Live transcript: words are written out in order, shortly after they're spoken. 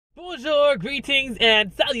Bonjour, greetings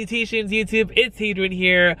and salutations YouTube, it's Hadrian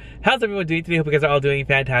here. How's everyone doing today? Hope you guys are all doing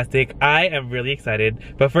fantastic. I am really excited,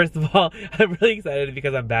 but first of all, I'm really excited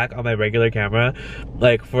because I'm back on my regular camera.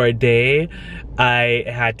 Like for a day, I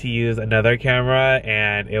had to use another camera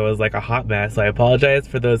and it was like a hot mess, so I apologize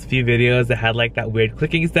for those few videos that had like that weird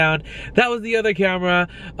clicking sound. That was the other camera.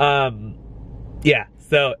 Yeah,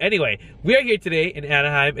 so anyway, we are here today in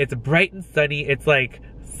Anaheim. It's bright and sunny. It's like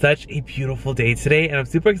such a beautiful day today, and I'm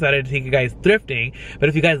super excited to take you guys thrifting. But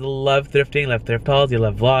if you guys love thrifting, love thrift hauls, you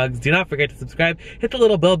love vlogs, do not forget to subscribe, hit the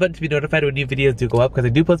little bell button to be notified when new videos do go up, because I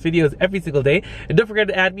do post videos every single day. And don't forget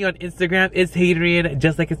to add me on Instagram, itsHadrian,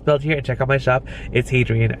 just like it's spelled here, and check out my shop,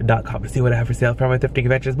 itsHadrian.com, to see what I have for sale for my thrifting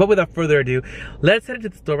adventures. But without further ado, let's head into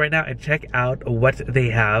the store right now and check out what they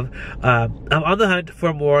have. I'm on the hunt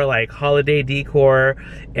for more like holiday decor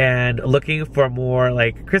and looking for more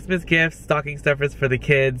like Christmas gifts, stocking stuffers for the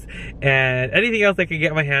kids, and anything else I can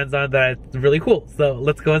get my hands on that's really cool. So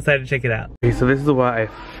let's go inside and check it out. Okay, so this is what I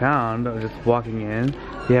found. I was just walking in.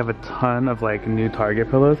 They have a ton of like new Target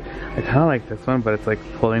pillows. I kind of like this one, but it's like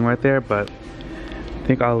pulling right there, but I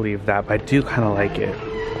think I'll leave that, but I do kind of like it.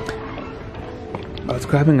 I was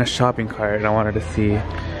grabbing a shopping cart and I wanted to see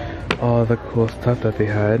all the cool stuff that they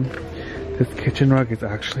had. This kitchen rug is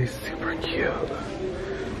actually super cute.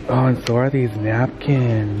 Oh, and so are these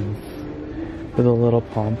napkins with the little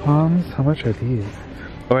pom-poms. How much are these?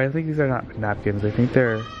 Oh, I think these are not napkins. I think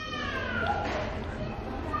they're...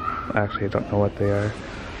 Actually, I don't know what they are.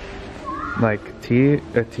 Like a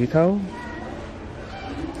tea towel?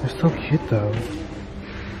 They're so cute though.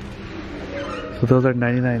 So those are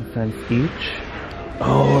 99 cents each.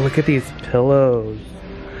 Oh, look at these pillows.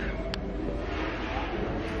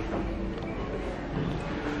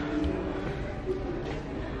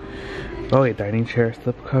 Oh wait, dining chair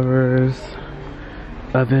slip covers,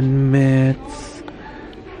 oven mitts,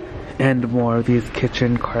 and more of these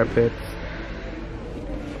kitchen carpets.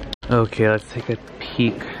 Okay, let's take a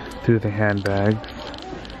peek through the handbags.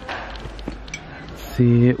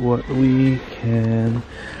 See what we can...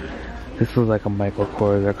 This was like a Michael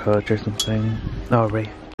Kors or Coach or something. Oh, right.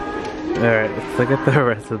 Alright, let's look at the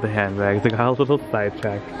rest of the handbags. I got a little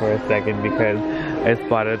sidetracked for a second because I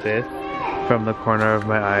spotted this from the corner of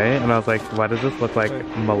my eye, and I was like, why does this look like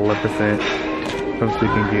Maleficent from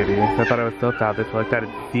Sleeping Beauty? So I thought it was so fabulous. I looked at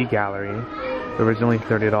its Z Gallery. Originally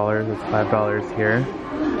 $30, it's $5 here.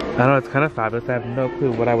 I don't know, it's kind of fabulous. I have no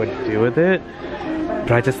clue what I would do with it,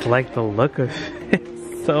 but I just like the look of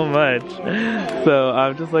it so much. So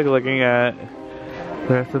I'm just like looking at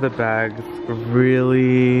the rest of the bags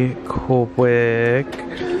really quick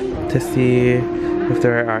to see if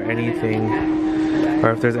there are anything,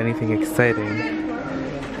 or if there's anything exciting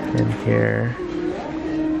in here.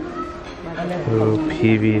 Ooh,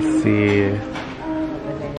 PVC.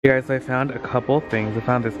 Hey guys, I found a couple things. I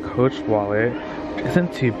found this Coach wallet, which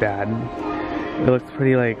isn't too bad. It looks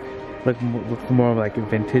pretty like, looks more like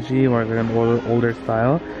vintagey, more like an older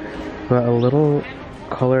style. But a little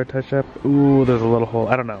color touch up. Ooh, there's a little hole.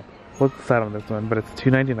 I don't know. We'll decide on this one, but it's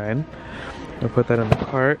 $2.99. I'll put that in the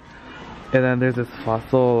cart. And then there's this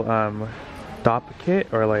Fossil Dop kit,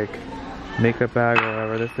 or like makeup bag, or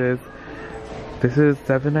whatever this is. This is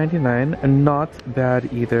 $7.99 and not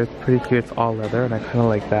bad either. It's pretty cute. It's all leather and I kind of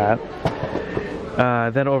like that.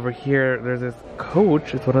 Then over here there's this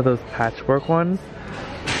Coach. It's one of those patchwork ones.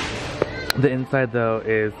 The inside though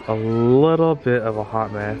is a little bit of a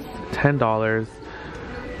hot mess. $10.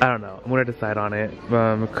 I don't know. I'm gonna decide on it.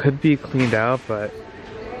 Could be cleaned out, but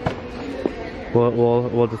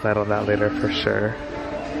we'll decide on that later for sure.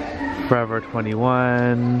 Forever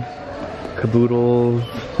 21, caboodles.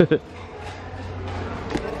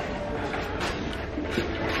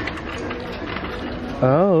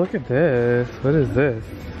 Oh, look at this. What is this?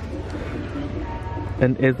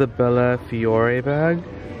 An Isabella Fiore bag.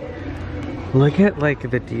 Look at like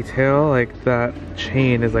the detail, like that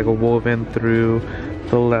chain is like woven through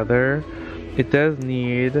the leather. It does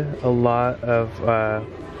need a lot of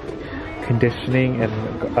conditioning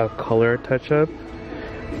and a color touch up,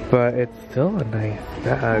 but it's still a nice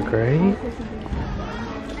bag, right?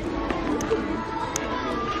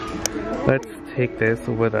 Let's take this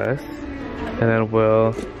with us and then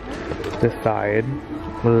we'll decide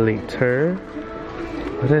later.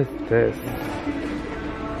 What is this?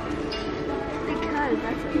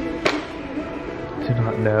 Do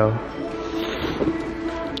not know.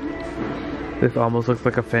 This almost looks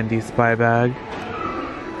like a Fendi spy bag.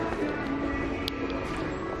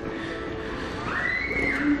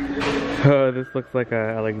 Oh, this looks like a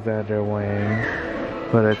Alexander Wang,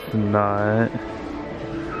 but it's not.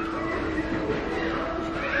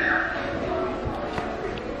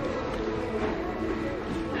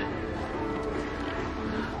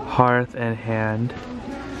 Hearth and Hand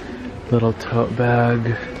little tote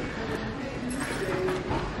bag.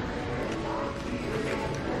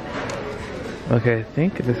 Okay, I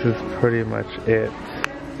think this is pretty much it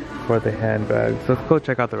for the handbags. So let's go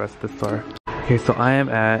check out the rest of the store. Okay, so I am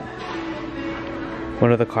at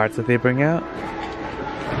one of the carts that they bring out.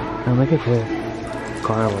 And look at this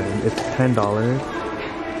garland. It's $10.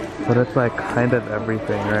 But it's like kind of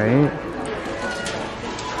everything, right?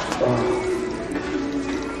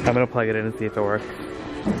 I'm gonna plug it in and see if it works.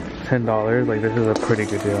 $10, like this is a pretty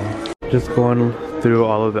good deal. Just going through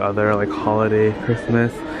all of the other like holiday,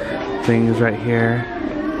 Christmas things right here.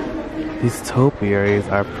 These topiaries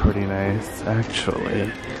are pretty nice,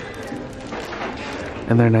 actually.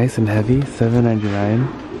 And they're nice and heavy, $7.99.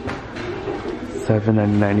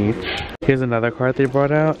 $7.99 each. Here's another cart they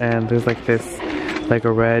brought out, and there's like this, like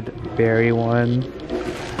a red berry one.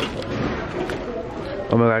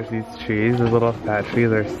 Oh my gosh, these trees, these little fat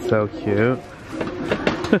trees are so cute.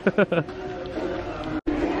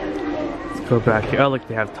 Let's go back here. Oh look,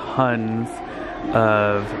 they have tons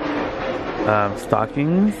of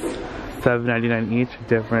stockings. $7.99 each,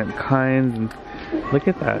 different kinds. And look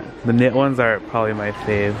at that. The knit ones are probably my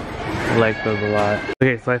fave. I like those a lot.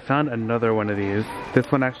 Okay, so I found another one of these.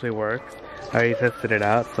 This one actually works. I already tested it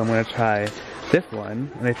out, so I'm gonna try this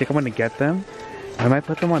one. And I think I'm gonna get them. I might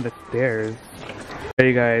put them on the stairs. Hey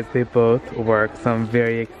you guys, they both work, so I'm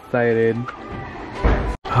very excited.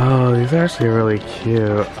 Oh, these are actually really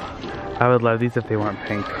cute. I would love these if they weren't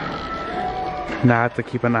pink. Now I have to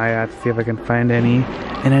keep an eye out to see if I can find any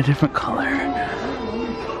in a different color.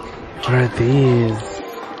 What are these?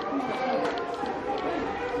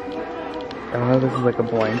 I don't know if this is like a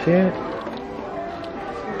blanket.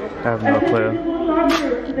 I have no clue.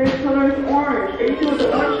 Today's color is orange. If you want the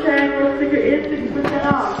orange tag, your sticker is 60%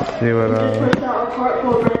 off. See what Just put out a cart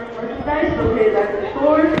full of brand merchandise located at the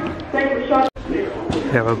store. Thank you for shopping.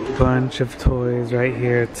 They have a bunch of toys right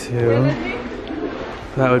here too.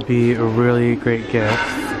 That would be a really great gift.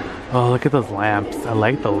 Oh, look at those lamps. I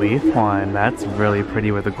like the leaf one. That's really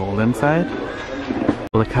pretty with the gold inside.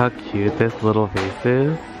 Look how cute this little vase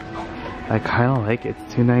is. I kind of like it.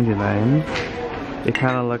 It's $2.99. It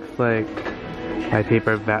kind of looks like my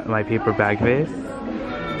paper bag vase.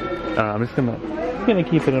 I'm just gonna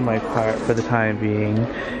keep it in my cart for the time being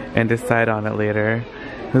and decide on it later.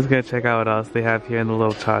 I'm just gonna check out what else they have here in the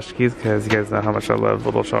little tchotchkes, because you guys know how much I love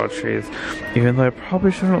little tchotchkes. Even though I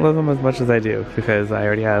probably shouldn't love them as much as I do, because I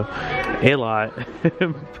already have a lot.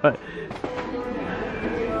 But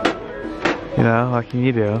you know, what can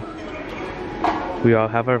you do? We all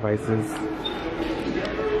have our vices.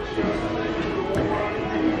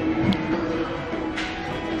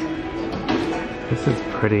 This is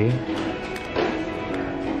pretty.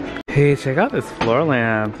 Hey, check out this floor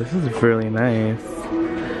lamp. This is really nice.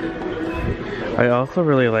 I also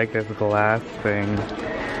really like this glass thing.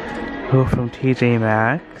 Oh, from TJ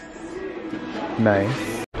Maxx.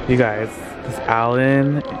 Nice. You guys, this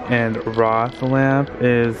Allen and Roth lamp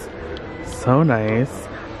is so nice.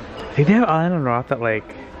 I think they have Allen and Roth at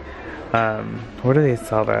like, where do they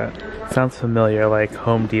sell that? Sounds familiar, like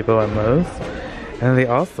Home Depot and Lowe's. And they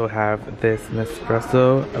also have this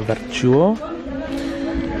Nespresso Virtuo.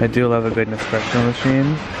 I do love a good Nespresso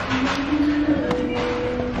machine.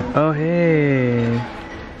 Oh hey!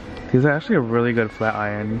 These are actually really good flat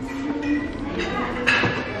irons.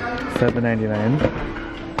 $7.99.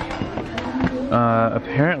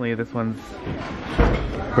 Apparently this one's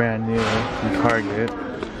brand new from Target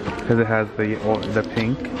because it has the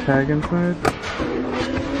pink tag inside.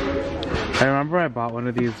 I remember I bought one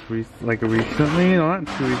of these recently, no, not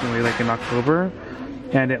too recently, like in October,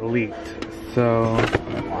 and it leaked. So,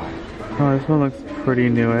 oh, this one looks pretty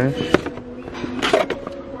newish.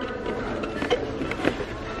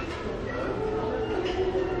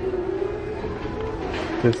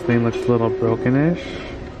 This thing looks a little brokenish.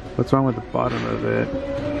 What's wrong with the bottom of it?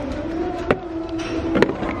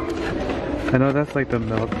 I know that's like the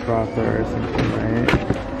milk frother or something, right?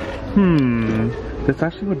 This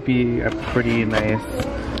actually would be a pretty nice,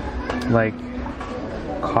 like,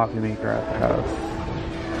 coffee maker at the house.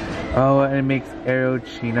 Oh, and it makes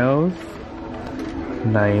Aerochinos.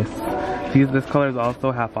 Nice. This color is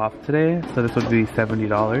also half off today, so this would be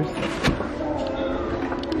 $70.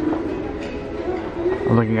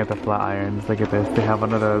 I'm looking at the flat irons. Look at this. They have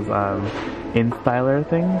one of those in-styler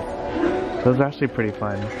things. Those are actually pretty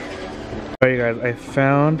fun. Alright, you guys, I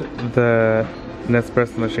found the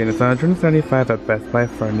Nespresso machine. It's $175 at Best Buy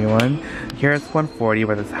for a new one. Here it's $140,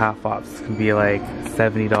 but it's half off. So it can be like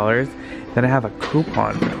 $70. Then I have a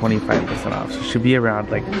coupon for 25% off. So it should be around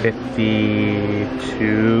like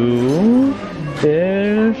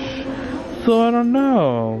 52-ish. So I don't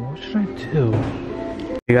know. What should I do?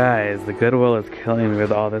 You guys, the Goodwill is killing me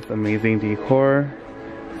with all this amazing decor.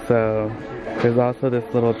 So there's also this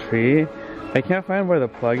little tree. I can't find where the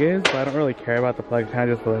plug is, but I don't really care about the plug. I kind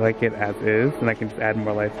of just really like it as is, and I can just add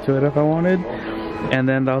more lights to it if I wanted. And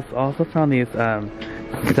then I also found these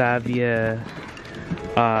Savia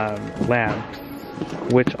lamps,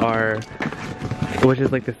 which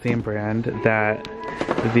is like the same brand that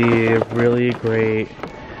the really great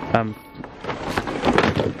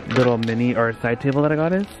little mini or side table that I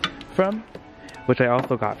got is from, which I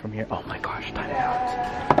also got from here. Oh my gosh, time out.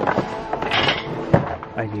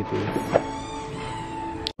 I need these.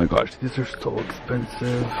 Oh my gosh, these are so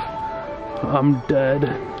expensive. I'm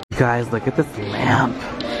dead. Guys, look at this lamp.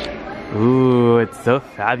 Ooh, it's so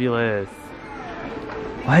fabulous.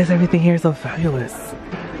 Why is everything here so fabulous?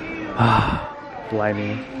 Ah,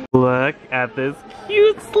 blimey. Look at this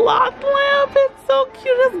cute sloth lamp. It's so cute.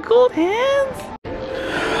 It has gold hands.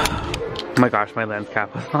 Oh my gosh, my lens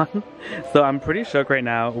cap was on. So I'm pretty shook right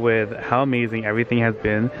now with how amazing everything has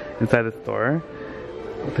been inside the store.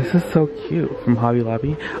 This is so cute from Hobby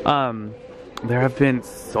Lobby. There have been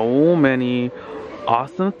so many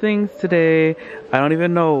awesome things today. I don't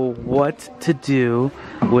even know what to do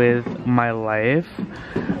with my life.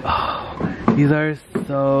 Oh, these are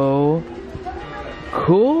so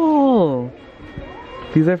cool.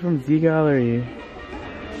 These are from Z Gallery.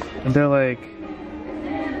 And they're like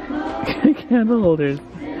candle holders.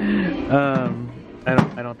 I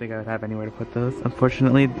don't think I would have anywhere to put those.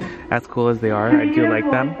 Unfortunately, as cool as they are, I do like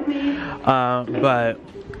them. But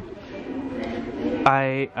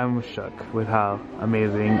I am shook with how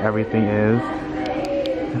amazing everything is.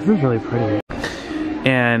 This is really pretty.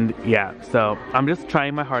 And yeah, so I'm just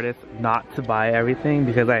trying my hardest not to buy everything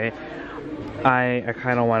because I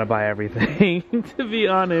kind of want to buy everything, to be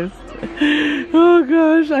honest. Oh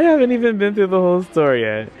gosh, I haven't even been through the whole store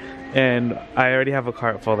yet. And I already have a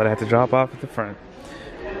cart full that I have to drop off at the front.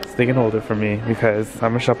 So they can hold it for me because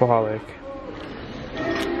I'm a shopaholic.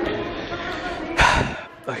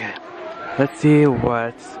 Okay, let's see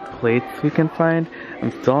what plates we can find.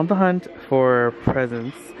 I'm still on the hunt for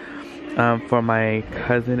presents for my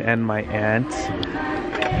cousin and my aunt.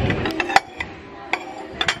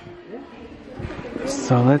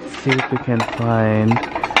 So let's see if we can find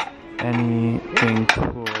anything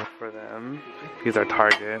cool for them. These are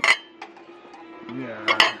Target. Yeah.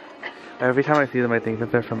 Every time I see them, I think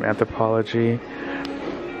that they're from Anthropologie.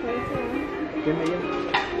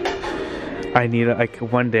 I need like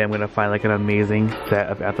one day I'm gonna find like an amazing set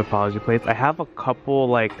of Anthropologie plates. I have a couple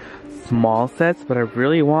like small sets, but I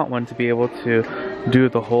really want one to be able to do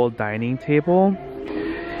the whole dining table.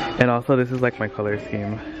 And also, this is like my color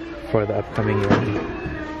scheme for the upcoming year.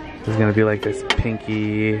 This is gonna be like this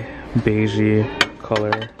pinky, beigey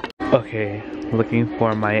color. Okay, looking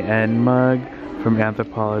for my end mug from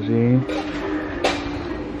Anthropologie.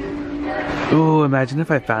 Ooh, imagine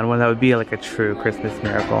if I found one. That would be like a true Christmas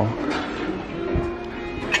miracle.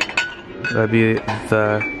 That'd be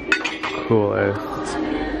the coolest.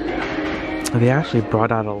 They actually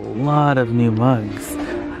brought out a lot of new mugs.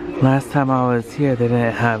 Last time I was here, they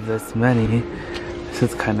didn't have this many. This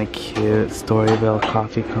is kind of cute. Storyville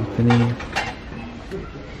Coffee Company.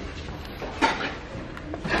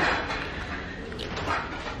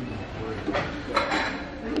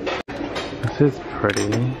 This is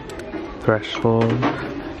pretty. Threshold.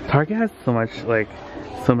 Target has so much, like,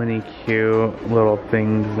 so many cute little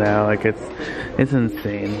things now. Like, it's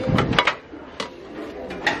insane.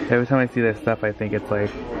 Every time I see this stuff, I think it's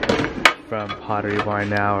like from Pottery Barn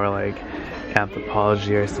now or like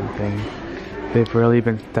Anthropologie or something. They've really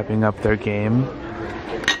been stepping up their game.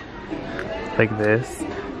 Like, this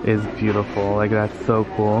is beautiful. Like, that's so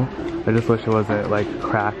cool. I just wish it wasn't like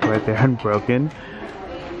cracked right there and broken.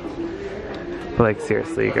 But like,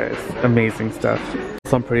 seriously, you guys, amazing stuff.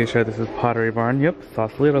 So I'm pretty sure this is Pottery Barn. Yep,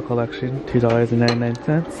 Sausalito collection,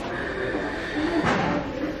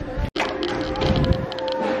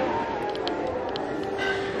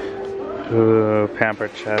 $2.99. Ooh,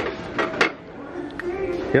 Pampered Chef.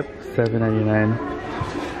 Yep,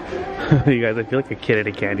 $7.99. You guys, I feel like a kid at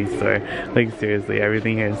a candy store. Like, seriously,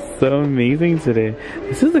 everything here is so amazing today.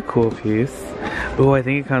 This is a cool piece. Oh, I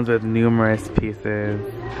think it comes with numerous pieces.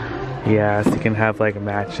 Yeah, so you can have like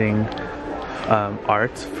matching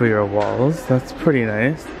art for your walls. That's pretty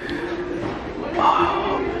nice.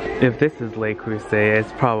 Oh, if this is Le Creuset,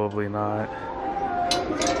 it's probably not.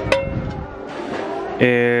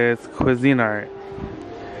 is Cuisinart.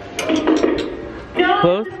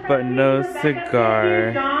 Close but no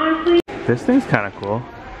cigar. This thing's kind of cool.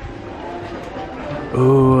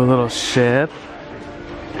 Ooh, a little ship.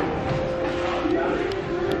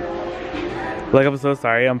 Like, I'm so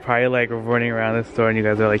sorry. I'm probably like running around the store and you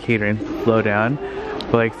guys are like, Hadrian, slow down.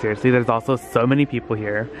 But like, seriously, there's also so many people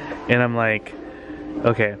here. And I'm like,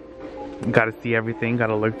 okay, gotta see everything,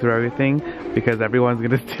 gotta look through everything, because everyone's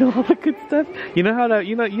gonna steal all the good stuff. You know how to,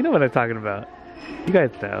 you know what I'm talking about. You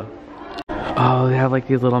guys know. Oh, they have like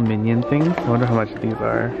these little minion things. I wonder how much these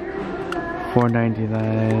are.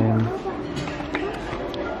 $4.99.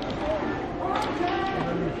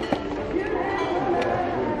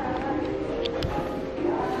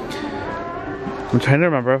 I'm trying to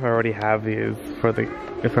remember if I already have these for the,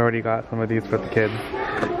 if I already got some of these for the kids,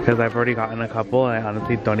 because I've already gotten a couple and I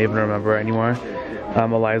honestly don't even remember anymore.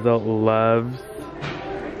 Eliza loves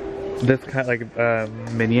this kind of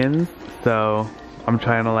like Minions, so I'm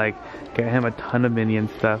trying to like get him a ton of Minion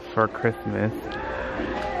stuff for Christmas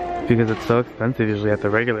because it's so expensive usually at the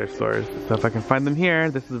regular stores. So if I can find them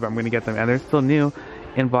here, this is where I'm gonna get them, and they're still new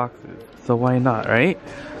in boxes, so why not, right?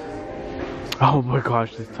 Oh my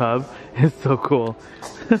gosh, this tub is so cool.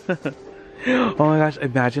 Oh my gosh,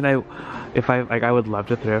 imagine I would love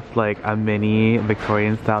to thrift like a mini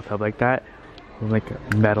Victorian style tub like that.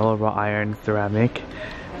 Like metal, raw iron, ceramic.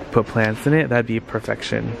 Put plants in it, that'd be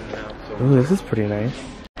perfection. Ooh, this is pretty nice.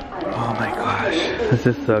 Oh my gosh, this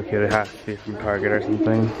is so cute. It has to be from Target or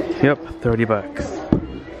something. Yep, 30 bucks.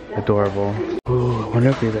 Adorable. Ooh, I wonder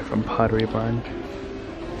if these are from Pottery Barn.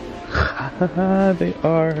 They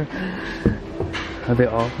are. Are they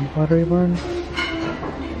all from Pottery Barn?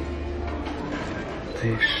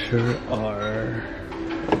 They sure are.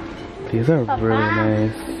 These are really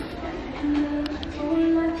nice.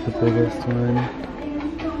 The biggest one.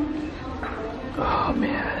 Oh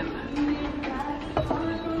man.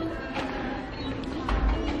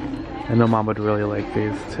 I know Mom would really like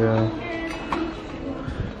these too.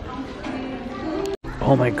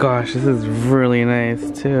 Oh my gosh, this is really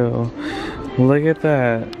nice too. Look at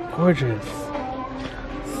that. Gorgeous.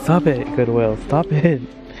 Stop it, Goodwill. Stop it.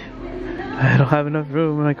 I don't have enough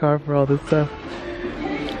room in my car for all this stuff.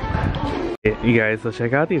 You guys, so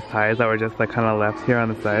check out these ties that were just like kind of left here on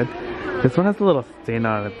the side. This one has a little stain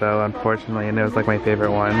on it though, unfortunately, and it was like my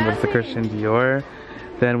favorite one. But it's the Christian Dior.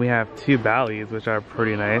 Then we have two Bally's, which are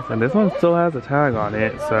pretty nice, and this one still has a tag on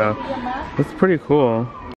it, so it's pretty cool.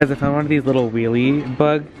 Guys, I found one of these little wheelie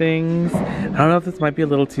bug things. I don't know if this might be a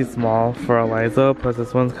little too small for Eliza, plus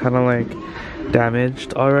this one's kind of like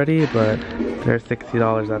damaged already, but they're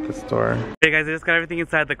 $60 at the store. Hey guys, I just got everything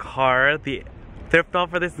inside the car. The thrift haul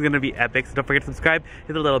for this is going to be epic, so don't forget to subscribe,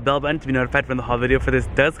 hit the little bell button to be notified when the haul video for this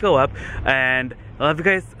does go up. And I love you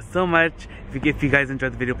guys so much. If you guys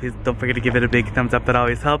enjoyed the video, please don't forget to give it a big thumbs up. That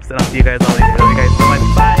always helps, and I'll see you guys all later. Love you guys so much.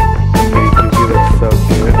 Bye. Okay, you look so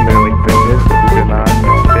cute.